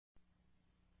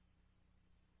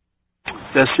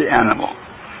that's the animal,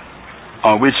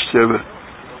 on which the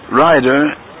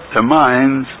rider, the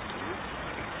mind,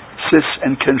 sits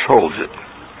and controls it.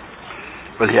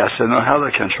 But he has to know how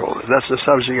to control it. That's the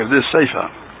subject of this sefer.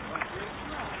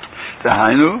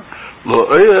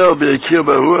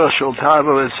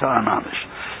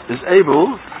 Is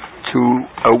able to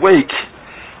awake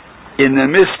in the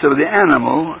midst of the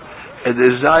animal a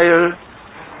desire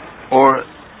or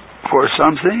for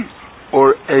something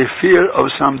or a fear of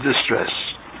some distress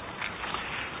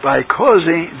by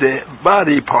causing the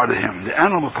body part of him, the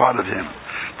animal part of him,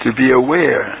 to be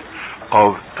aware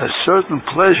of a certain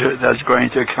pleasure that's going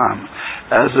to come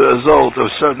as a result of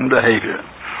certain behavior,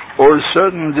 or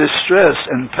certain distress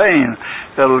and pain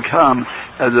that will come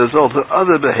as a result of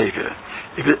other behavior.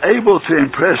 If it's able to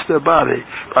impress the body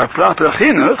by proper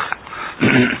chinuch,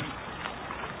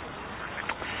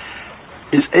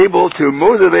 is able to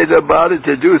motivate the body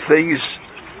to do things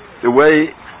the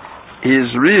way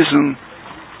his reason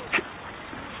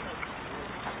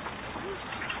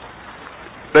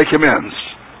recommends.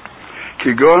 For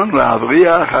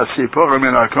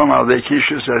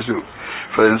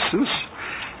instance,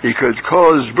 he could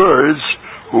cause birds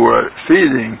who are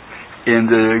feeding in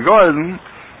the garden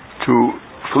to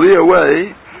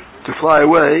fly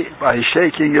away by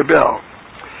shaking a bell.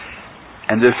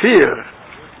 And the fear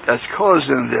that's caused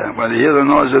in them when they hear the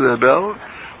noise of the bell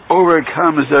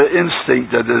overcomes their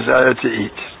instinct, their desire to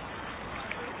eat.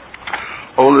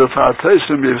 Or you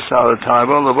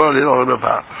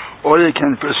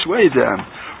can persuade them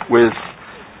with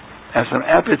some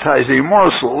appetizing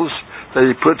morsels that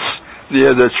he puts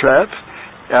near the trap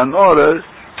in order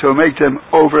to make them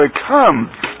overcome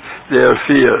their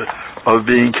fear of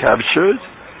being captured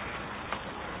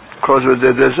because of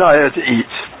their desire to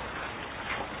eat.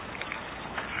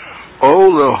 Or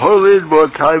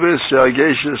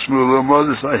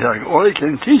he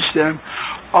can teach them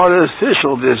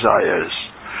artificial desires,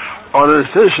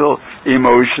 artificial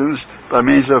emotions by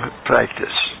means of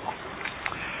practice.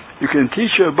 You can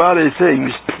teach your body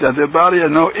things that the body has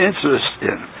no interest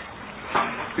in.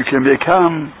 You can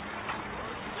become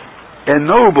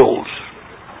ennobled,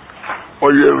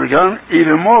 or you become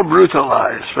even more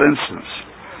brutalized. For instance,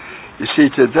 you see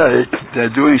today they're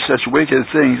doing such wicked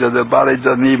things that the body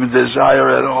doesn't even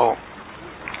desire at all.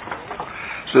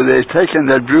 So they've taken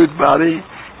that brute body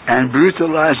and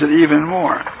brutalized it even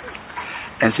more.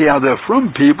 And see how the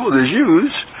frum people, the Jews,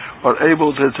 are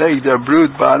able to take their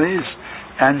brute bodies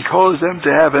and cause them to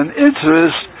have an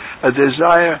interest, a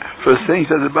desire for things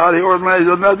that the body ordinarily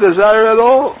does not desire at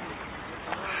all.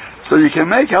 So you can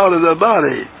make out of the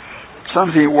body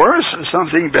something worse or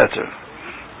something better,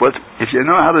 but if you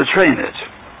know how to train it.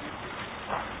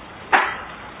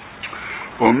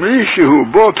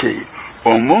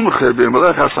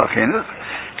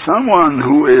 Someone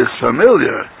who is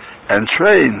familiar and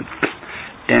trained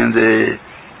in the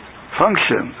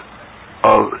function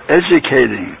of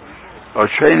educating or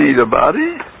training the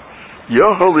body, is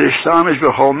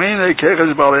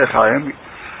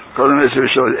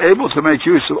able to make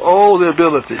use of all the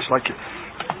abilities, like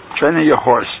training a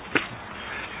horse.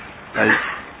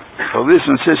 So this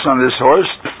insists on this horse,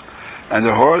 and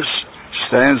the horse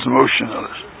stands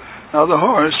motionless. Now the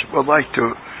horse would like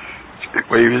to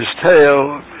wave his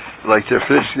tail, like to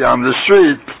frisk down the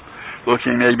street,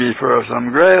 looking maybe for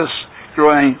some grass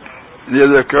growing near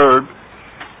the curb,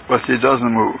 but he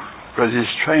doesn't move because he's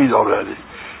trained already.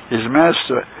 His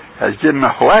master has given him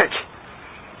a whack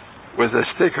with a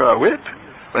stick or a whip.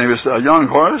 When he was a young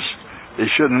horse, he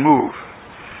shouldn't move.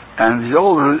 And he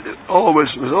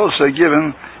always was also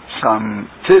given some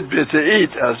tidbit to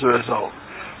eat as a result.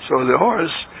 So the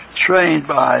horse, trained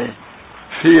by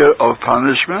fear of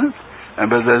punishment and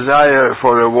by desire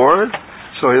for reward,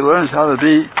 so he learns how to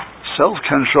be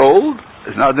self-controlled.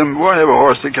 It's not the more of a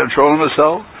horse to control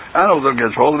himself. Animals don't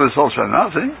control themselves for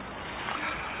nothing.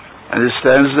 And he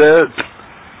stands there,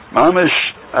 mamish,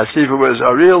 as if he was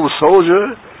a real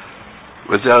soldier,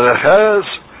 with the recheres,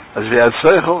 as if he had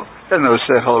seichel, and no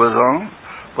seichel of his own.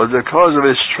 But because of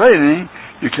his training,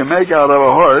 you can make out of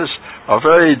a horse a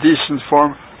very decent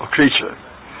form of creature.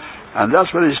 And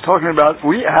that's what he's talking about.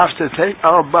 We have to take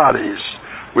our bodies,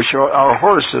 which are our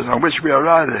horses on which we are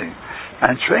riding,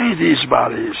 and train these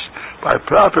bodies by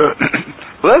proper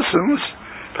lessons,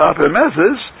 proper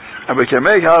methods, and we can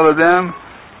make out of them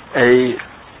a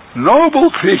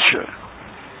noble creature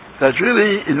that's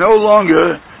really no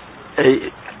longer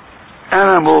a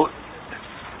animal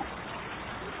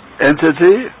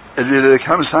entity. It really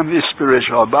becomes something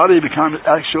spiritual. Our body becomes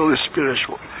actually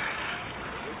spiritual.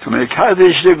 To make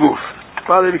Kaddish the goof,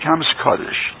 body becomes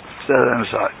Kaddish. Set it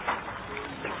aside.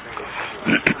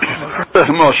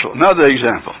 Another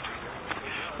example.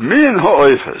 Min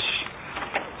ha'oifes.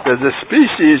 There's a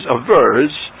species of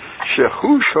birds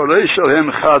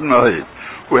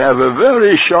who have a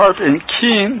very sharp and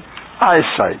keen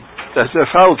eyesight. That's a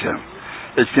falcon.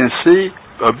 It can see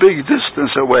a big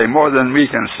distance away, more than we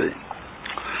can see.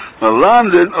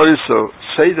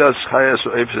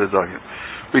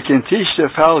 We can teach the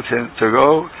falcon to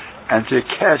go and to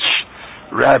catch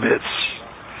rabbits.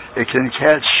 It can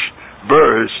catch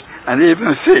birds and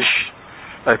even fish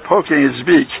by poking its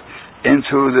beak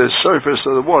into the surface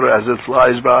of the water as it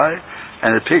flies by,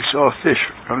 and it picks off fish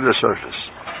from the surface.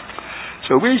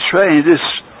 So we train this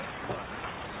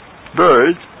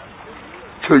bird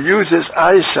to use its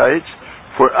eyesight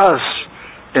for us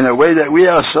in a way that we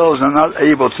ourselves are not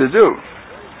able to do.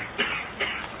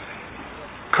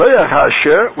 Koyach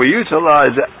Hasher, we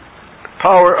utilize the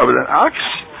power of an ox.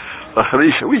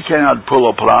 We cannot pull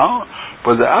a plow,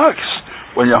 but the ox,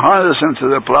 when you harness him to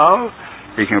the plow,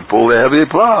 he can pull the heavy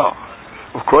plow.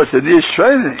 Of course, it needs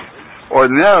training.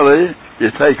 Ordinarily,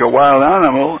 you take a wild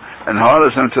animal and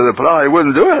harness him to the plow, he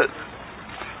wouldn't do it.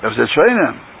 You have to train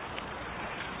him.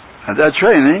 And that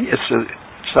training is the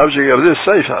subject of this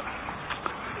sefer.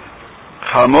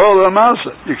 Chamor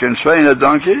l'masa. You can train a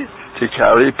donkey to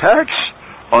carry packs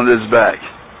on its back.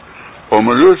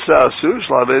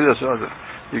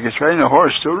 You can train a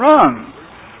horse to run,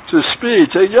 to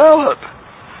speed, to gallop,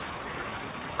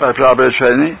 by proper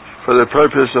training for the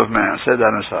purpose of man. Set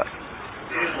that aside.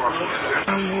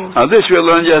 Now this we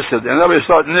learned yesterday, and then we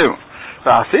start new.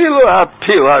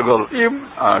 Even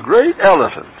a great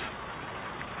elephant,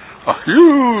 a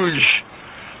huge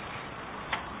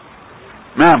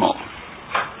mammal.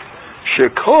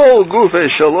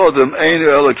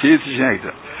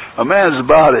 A man's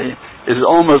body is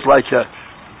almost like an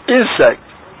insect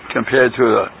compared to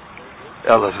the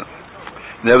elephant.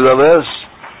 Nevertheless,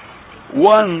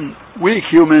 one weak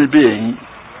human being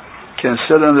can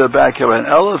sit on the back of an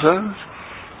elephant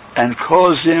and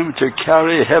cause him to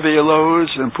carry heavy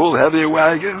loads and pull heavy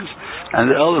wagons, and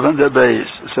the elephant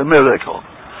obeys. It's a miracle.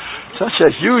 Such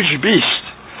a huge beast,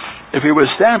 if he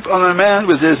would stamp on a man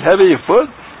with his heavy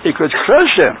foot, he could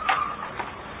crush him.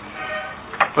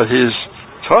 But he's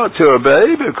taught to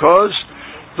obey because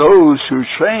those who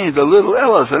trained the little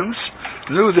elephants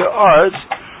knew the art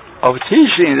of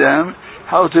teaching them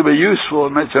how to be useful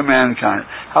to mankind,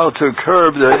 how to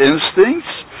curb their instincts,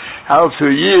 how to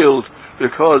yield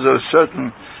because of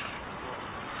certain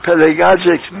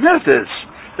pedagogic methods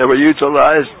that were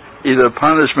utilized, either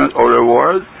punishment or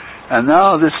reward. And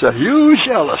now this is a huge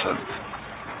elephant.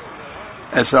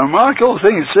 It's a remarkable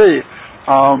thing to see.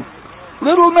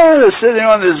 Little man is sitting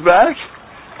on his back,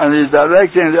 and he's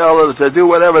directing the elephant to do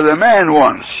whatever the man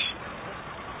wants.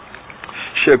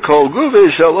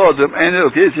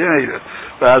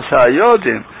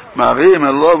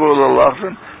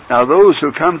 Now those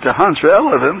who come to hunt for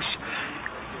elephants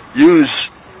use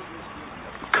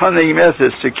cunning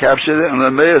methods to capture them,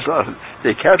 and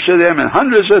they capture them in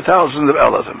hundreds of thousands of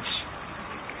elephants.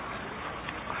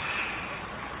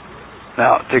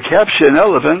 Now, to capture an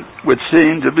elephant would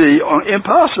seem to be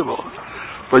impossible,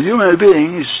 but human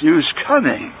beings use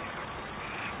cunning,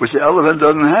 which the elephant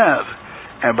doesn't have.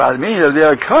 And by means of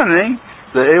their cunning,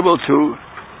 they're able to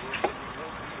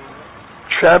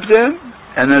trap them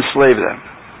and enslave them.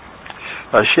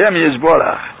 Hashem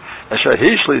Yisborach, Asher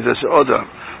Hishli Tes Odom,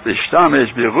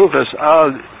 V'Shtamesh B'Ruchas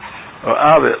Ad or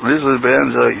Avet.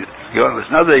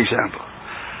 Another example.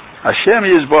 Hashem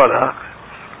Yisborach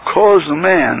caused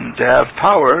man to have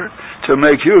power to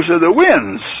make use of the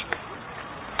winds.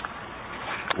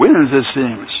 Winds, it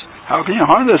seems. How can you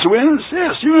harness winds?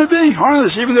 Yes, human beings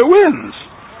harness even the winds.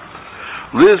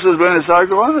 This is when it's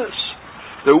honest.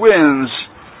 The winds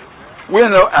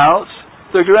winnow out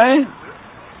the grain.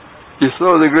 You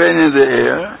throw the grain in the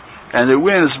air, and the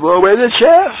winds blow away the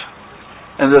chaff,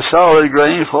 and the solid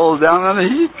grain falls down on a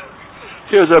heap.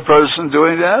 Here's a person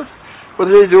doing that. What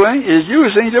is he doing? He's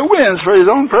using the winds for his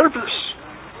own purpose.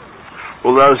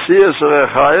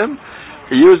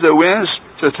 He used the winds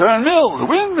to turn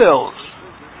windmills.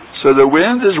 So the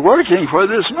wind is working for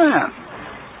this man.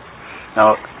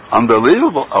 Now,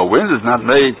 unbelievable. A wind is not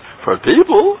made for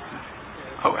people.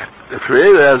 The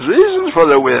Creator has reasons for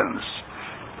the winds.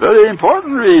 Very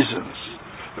important reasons.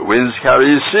 The winds carry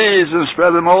seeds and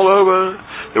spread them all over.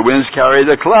 The winds carry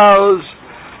the clouds.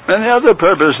 Many other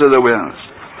purposes of the winds.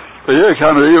 But here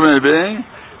comes a human being,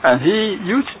 and he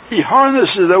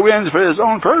harnesses the winds for his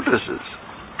own purposes.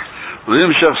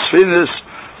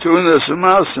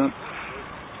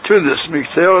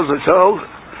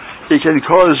 He can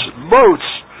cause boats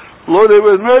loaded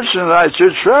with merchandise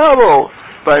to travel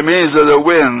by means of the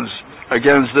winds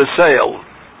against the sail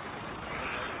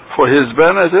for his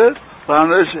benefit,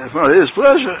 for his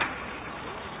pleasure.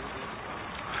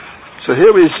 So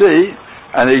here we see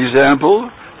an example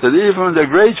that even the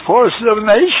great forces of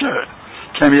nature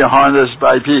can be harnessed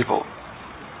by people.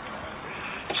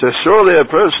 So surely a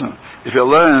person, if he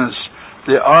learns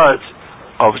the art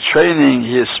of training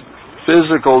his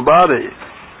physical body,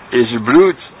 his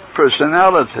brute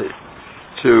personality,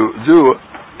 to do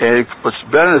what's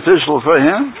beneficial for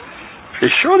him, he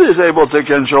surely is able to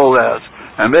control that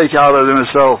and make out of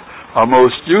himself a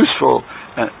most useful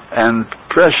and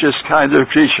precious kind of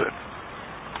creature.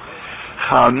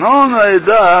 And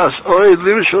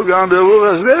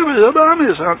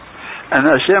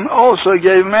Hashem also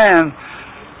gave man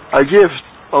a gift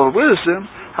of wisdom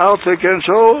how to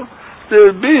control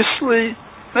the beastly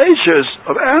natures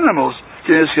of animals.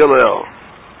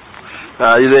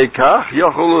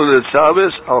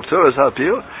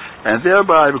 And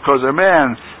thereby, because a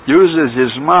man uses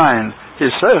his mind,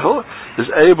 his seichel, is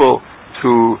able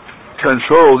to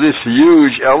control this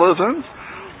huge elephant,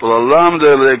 to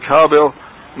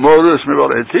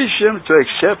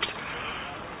accept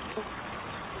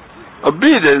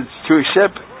obedience, to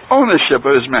accept ownership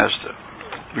of his master.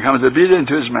 Becomes obedient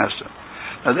to his master.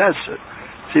 Now that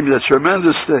seems a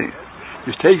tremendous thing.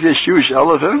 You take this huge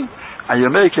elephant and you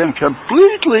make him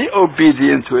completely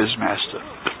obedient to his master.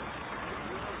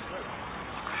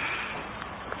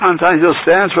 Sometimes he'll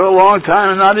stand for a long time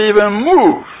and not even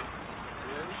move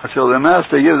until the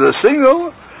master gives a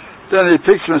signal. Then he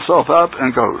picks himself up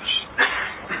and goes.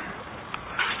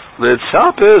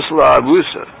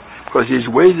 Because he's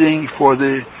waiting for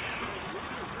the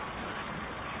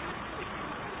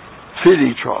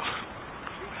feeding trough.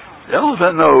 The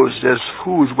elephant knows there's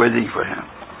food waiting for him.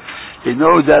 He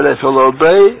knows that if he'll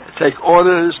obey, take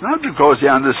orders, not because he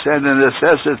understands the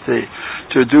necessity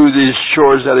to do these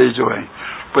chores that he's doing,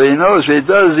 but he knows if he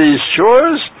does these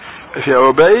chores, if he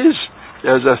obeys,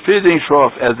 there's a feeding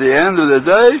trough at the end of the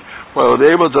day where he'll be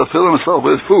able to fill himself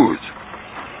with food.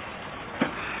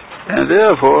 And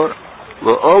therefore,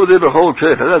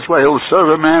 that's why he'll serve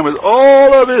a man with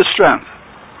all of his strength.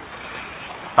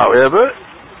 However,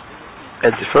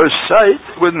 at the first sight,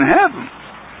 it wouldn't happen.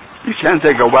 You can't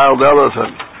take a wild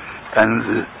elephant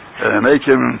and make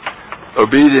him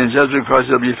obedient just because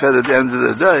he'll be fed at the end of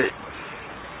the day.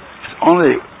 It's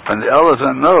only when the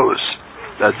elephant knows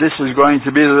that this is going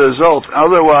to be the result,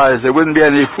 otherwise there wouldn't be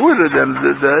any food at the end of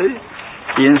the day,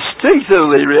 he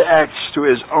instinctively reacts to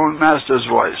his own master's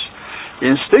voice. He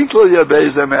instinctively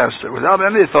obeys the master without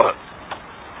any thought.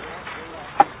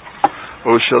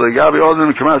 Or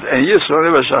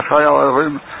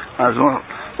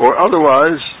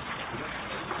otherwise.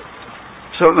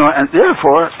 And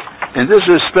therefore, in this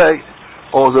respect,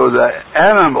 although the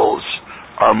animals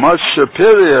are much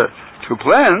superior to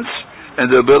plants in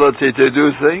the ability to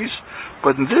do things,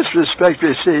 but in this respect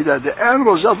we see that the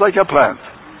animal is not like a plant.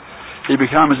 He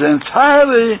becomes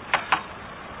entirely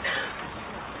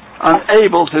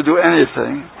unable to do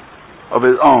anything of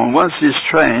his own once he's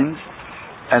trained,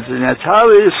 and is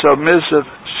entirely submissive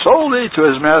solely to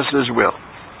his master's will.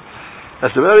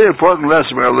 That's a very important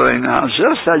lesson we're learning now.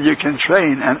 Just that you can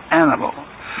train an animal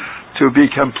to be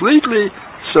completely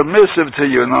submissive to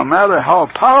you, no matter how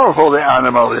powerful the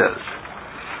animal is,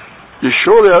 you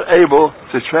surely are able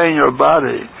to train your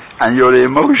body and your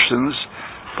emotions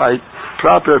by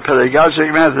proper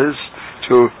pedagogic methods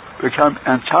to become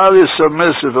entirely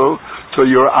submissive to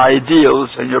your ideals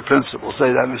and your principles.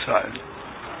 Say that aside.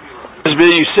 What's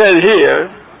being said here,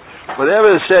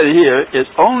 whatever is said here, is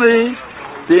only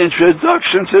the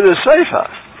introduction to the Sefer.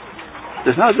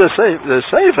 It's not the Sefer. The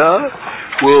Sefer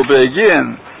will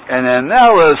begin an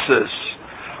analysis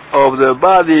of the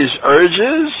body's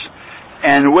urges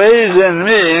and ways and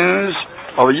means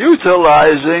of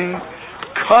utilizing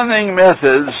cunning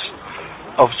methods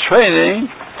of training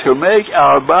to make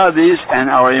our bodies and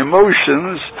our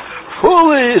emotions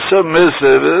fully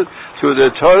submissive to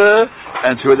the Torah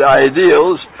and to the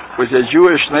ideals which the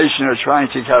Jewish nation are trying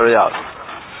to carry out.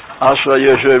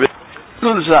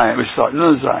 Nun Zayin, we start.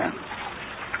 Nun Zayin.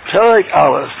 Perek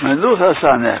Aleph, Cheshbon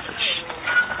HaNefesh.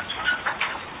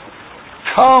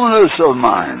 Calmness of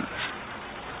mind.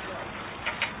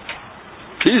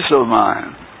 Peace of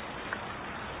mind.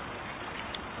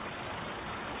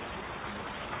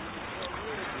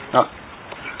 Now,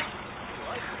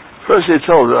 first he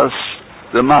told us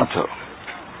the motto.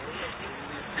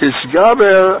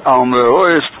 Hisgaber al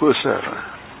merois pusera.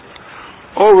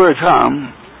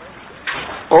 Overcome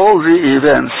all the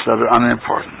events that are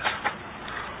unimportant.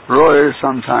 Roy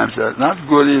sometimes are not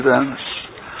good events,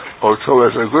 or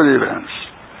towards are good events.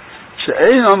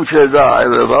 They're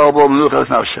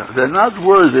not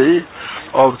worthy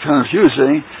of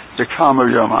confusing the calm of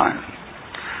your mind.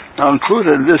 Now,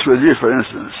 included this with you, for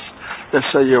instance. Let's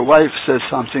say your wife says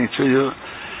something to you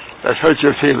that hurts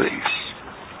your feelings.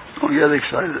 Don't get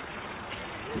excited.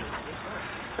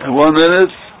 In 1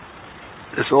 minute,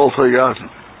 it's all forgotten.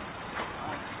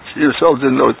 She herself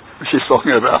didn't know what she's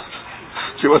talking about.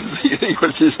 She wasn't thinking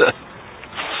what she said.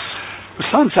 But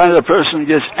sometimes a person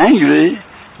gets angry,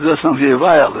 does something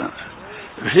violent.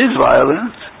 If he's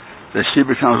violent, then she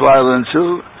becomes violent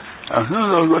too. And who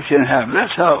knows what can happen.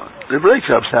 That's how the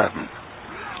breakups happen.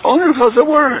 Only because of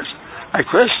words. I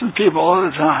question people all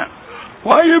the time.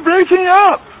 Why are you breaking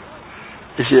up?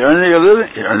 Is he earning a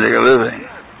living? He's earning a living.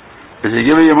 Is he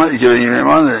giving you money? Giving you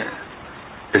money.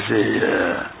 Is he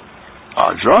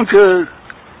a drunkard?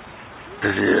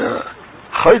 Is he a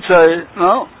chaytay?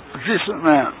 No, a decent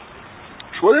man.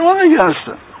 So what do you want against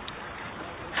him?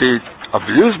 He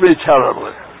abused me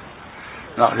terribly.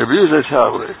 No, he abused me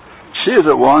terribly. She is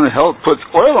the one who helped put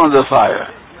oil on the fire.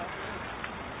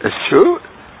 It's true.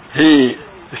 He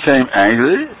became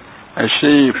angry, and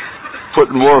she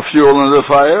put more fuel in the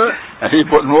fire, and he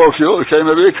put more fuel. It became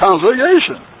a big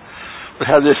conflagration. But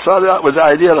had they started out with the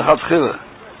idea of Hatchila,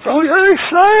 don't get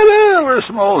excited over a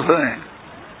small thing.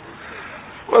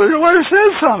 Well, your wife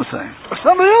said something, or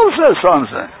somebody else says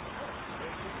something.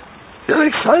 Get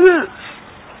excited.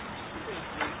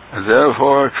 And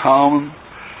therefore, calm.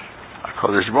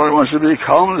 Cheshbon wants to be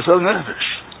calmness of nefesh.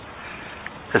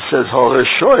 It says,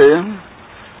 Horeshoim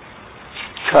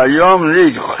kayom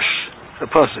nigosh. The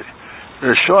pasuk.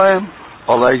 The Rishoim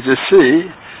are like the sea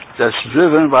that's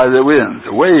driven by the wind.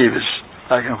 The waves,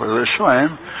 back and forth. The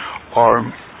Rishoim are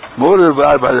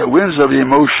motivated by the winds of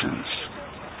emotions.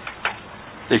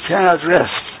 They cannot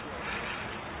rest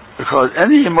because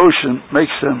any emotion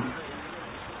makes them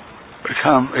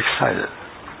become excited.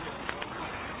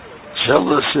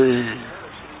 Jealousy,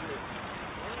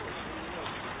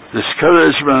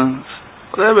 discouragement,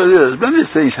 whatever it is. Many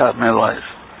things happen in life.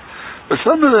 But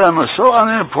some of them are so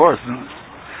unimportant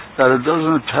that it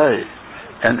doesn't pay.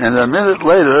 And a minute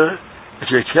later,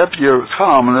 if you kept your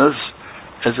calmness,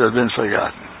 it has been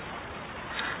forgotten.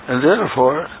 And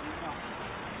therefore,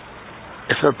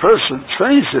 if a person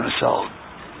trains himself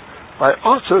by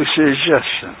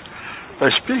auto-suggestion, by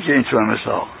speaking to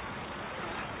himself,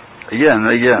 again and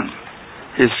again,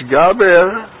 his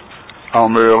gaber al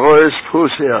merois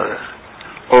pusir,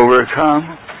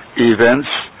 overcome events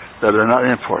that are not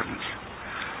important.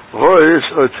 Rois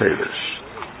or tevis.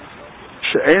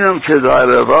 She'enam kedai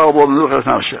levar bo menuchas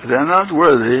nafshe. They're not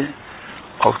worthy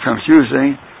of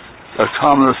confusing the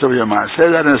calmness of your mind.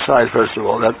 Say that inside first of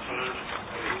all.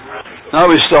 Now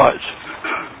we start.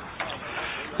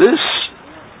 This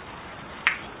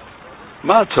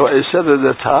motto is said at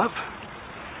the top.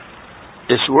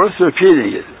 It's worth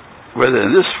repeating it, whether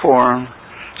in this form,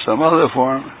 some other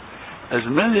form, as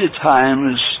many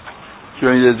times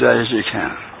during the day as you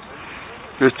can.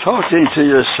 You're talking to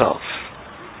yourself.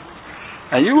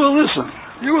 And you will listen.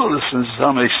 You will listen to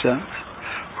some extent.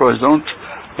 Of course, don't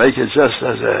make it just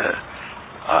as a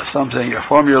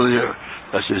formula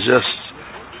that you just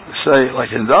say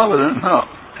like in David. No.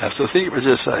 You have to think what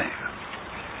you're saying.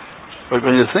 But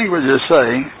when you think what you're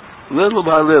saying, little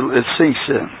by little it sinks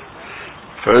in.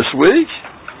 First week,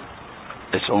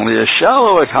 it's only a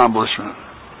shallow accomplishment.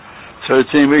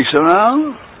 13 weeks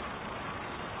around,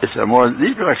 it's a more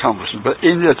deeper accomplishment. But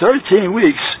in the 13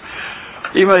 weeks,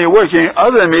 even though you're working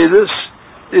other meters,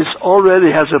 this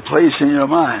already has a place in your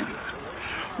mind.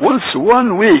 Once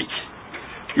 1 week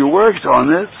you worked on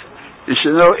it, you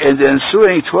should know in the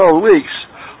ensuing 12 weeks,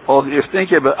 or if you think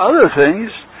about other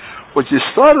things, what you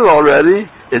started already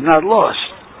is not lost.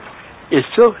 It's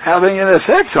still having an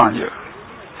effect on you.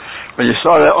 When you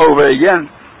start it over again,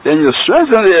 then you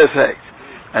strengthen the effect.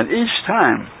 And each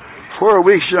time, 4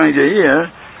 weeks during the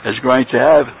year, is going to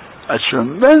have a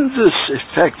tremendous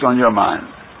effect on your mind.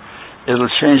 It'll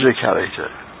change your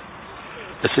character.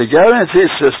 It's a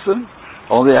guaranteed system,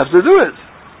 only have to do it.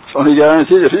 It's only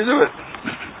guaranteed if you do it.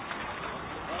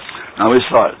 Now we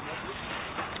start.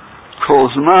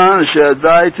 As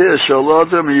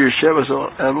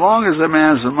long as a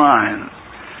man's mind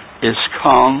is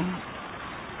calm,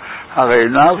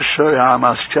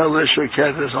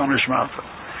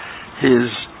 his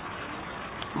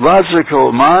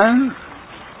logical mind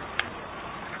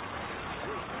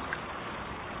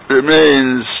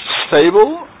remains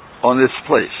stable on its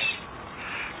place.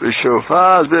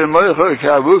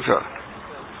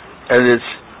 And it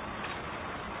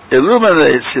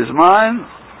illuminates his mind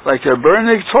like a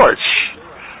burning torch.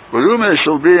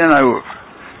 Shall be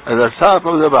at the top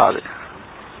of the body.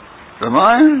 The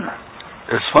mind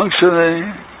is functioning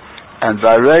and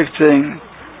directing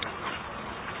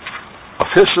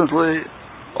efficiently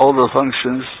all the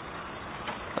functions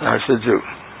it has to do.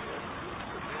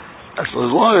 As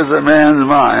long as the man's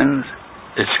mind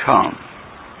is calm.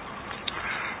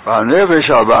 Now, in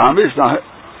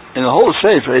the whole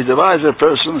Sefer, he divides a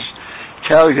person's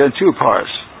character in two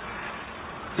parts: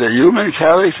 the human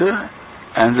character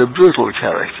and the brutal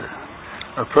character.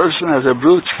 A person has a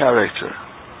brute character,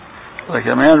 like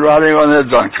a man riding on a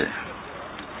donkey.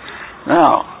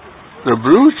 Now, the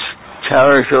brute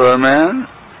character of a man,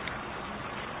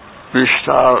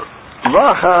 Mishtar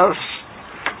Vachas,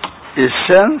 is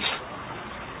sent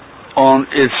on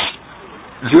its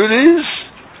duties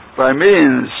by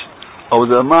means of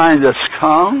the mind that's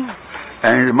calm,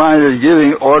 and the mind is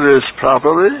giving orders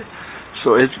properly.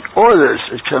 So it orders,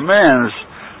 it commands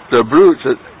the brute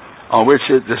the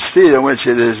steed on which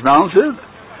it is mounted,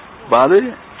 body,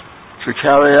 to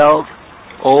carry out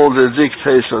all the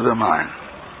dictates of the mind.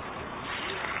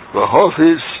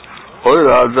 V'hofis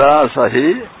oira das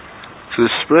ahi, to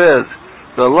spread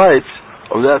the light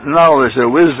of that knowledge, the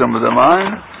wisdom of the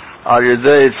mind, al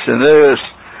yedei tzineres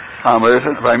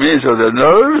hamrechet, by means of the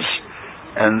nerves,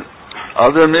 and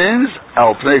other means,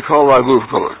 al pnei kol haguf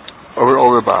kol, over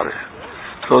all the body.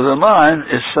 So the mind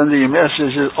is sending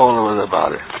messages all over the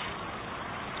body.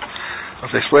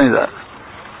 Let's explain that.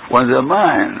 When the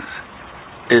mind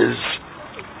is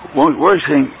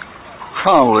working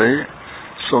calmly,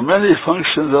 so many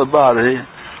functions of the body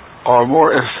are more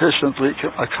efficiently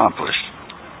accomplished.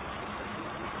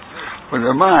 When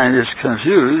the mind is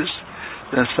confused,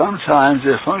 then sometimes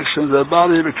the functions of the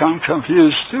body become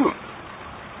confused too.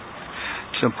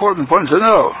 It's an important point to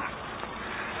know.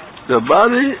 The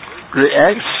body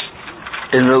reacts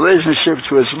in relationship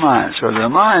to its mind. So the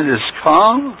mind is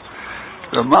calm,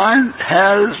 the mind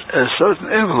has a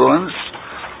certain influence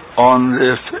on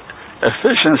the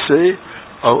efficiency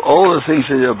of all the things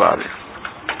in your body.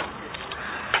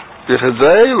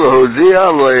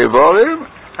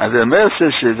 And the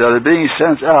messages that are being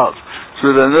sent out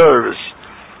through the nerves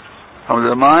from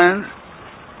the mind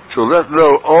to let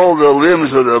know all the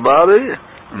limbs of the body,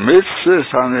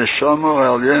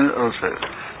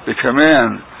 the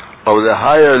command of the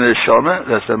higher neshama,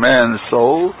 that's the man's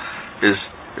soul, is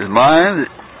his mind,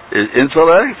 his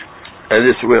intellect, and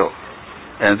its will.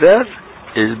 And that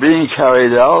is being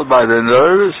carried out by the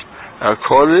nerves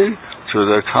according to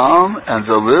the calm and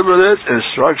deliberate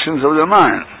instructions of the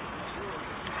mind.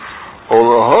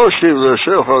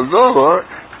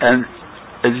 And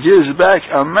it gives back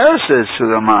a message to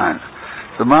the mind.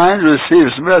 The mind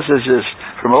receives messages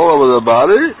from all over the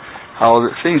body, how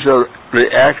the things are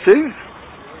reacting,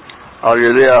 by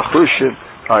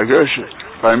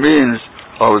means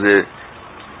of the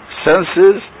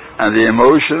senses and the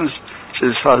emotions.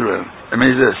 It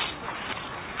means this: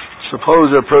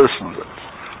 suppose a person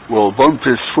will bump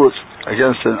his foot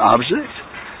against an object,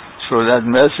 so that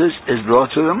message is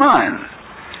brought to the mind,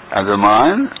 and the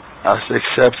mind has to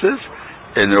accept it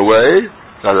in a way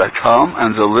that a calm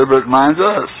and deliberate mind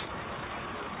does.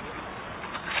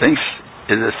 Thinks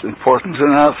it is important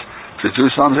enough to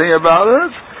do something about it,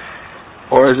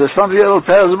 or is it something that will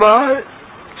pass by?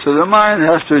 So the mind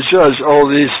has to judge all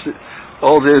the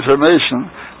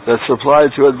information that's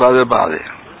supplied to it by the body.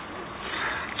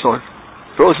 So it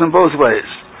goes in both ways.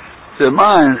 The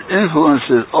mind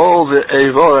influences all the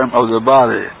evorim of the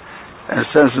body and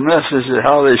sends messages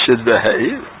how they should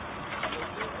behave.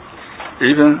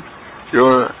 Even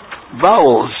your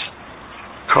bowels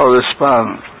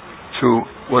correspond to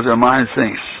what the mind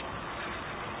thinks.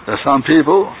 There are some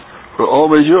people who are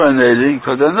always urinating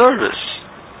because they're nervous.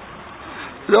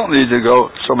 They don't need to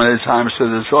go so many times to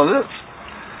the toilet,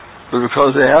 but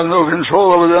because they have no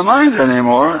control over their mind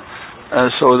anymore,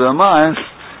 and so their mind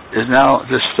is now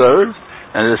disturbed,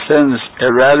 and it sends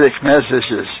erratic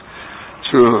messages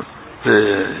to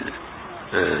the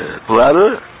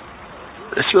bladder.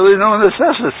 It's really no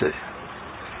necessity.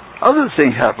 Other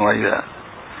things happen like that.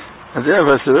 And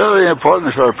therefore it's very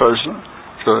important for a person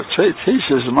to teach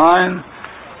his mind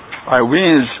by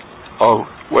means of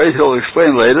ways he'll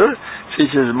explain later,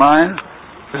 teach his mind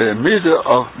the midah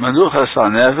of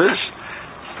Cheshbon HaNefesh.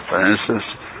 For instance,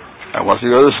 I want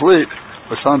to go to sleep.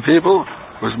 But some people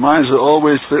whose minds are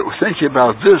always thinking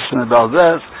about this and about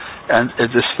that, and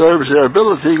it disturbs their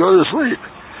ability to go to sleep.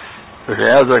 If he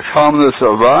has a calmness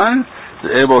of mind,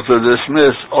 he's able to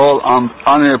dismiss all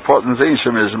unimportant things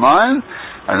from his mind,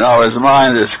 and now his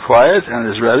mind is quiet and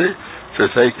is ready to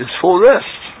take its full rest.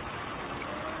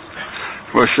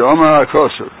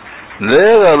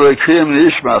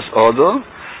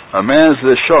 A man's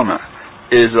neshama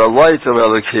is a light of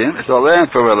Elohim, it's a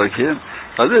lamp of Elohim.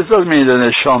 Now this doesn't mean the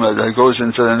neshama that goes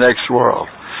into the next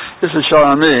world. This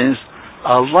neshama means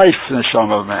a life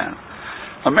neshama of man.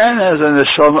 A man has a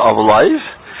neshama of life,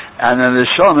 and a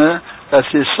neshama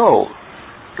that's his soul,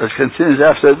 that continues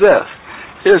after death.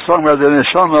 Here's talking about the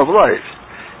neshama of life.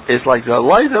 It's like the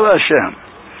light of Hashem.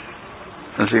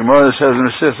 As the Gemara says in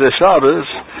the Sifter Shabbos,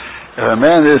 if a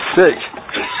man is sick,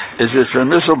 is it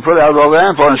permissible to put out a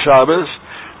lamp on Shabbos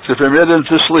to permit him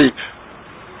to sleep?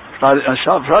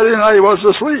 Friday night he wants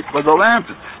to sleep, but the lamp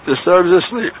disturbs his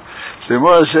sleep. So the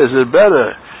Gemara says it's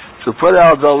better to put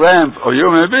out the lamp of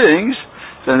human beings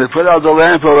than to put out the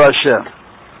lamp of Hashem.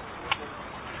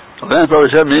 The lamp of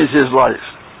Hashem means his life.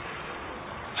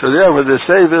 So therefore, to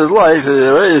save his life, if he's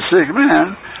a very sick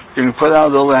man, you can put out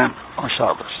the lamp on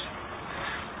Shabbos.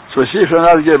 So we see from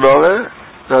that Gemara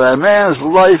that a man's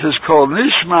life is called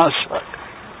Nishmas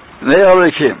Ne'er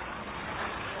Elokim.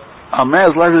 A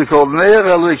man's life is called Ne'er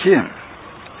Elokim.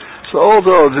 So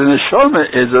although the Neshama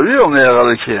is the real Ne'er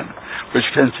Elokim, which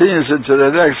continues into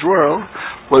the next world,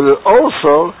 but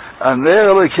also a Ne'er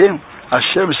Elokim,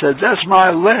 Hashem said, that's my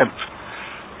lamp.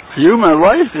 Human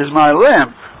life is my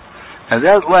lamp. And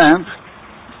that lamp,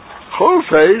 whole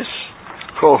face,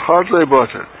 called Hartley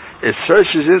Butter. It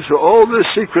searches into all the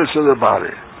secrets of the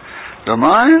body. The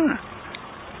mind,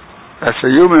 that's a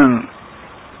human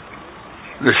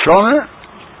neshama,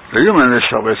 the human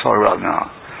neshama we're talking about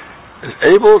now, is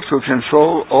able to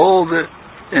control all the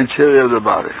interior of the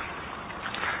body.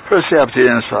 First you have the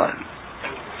inside.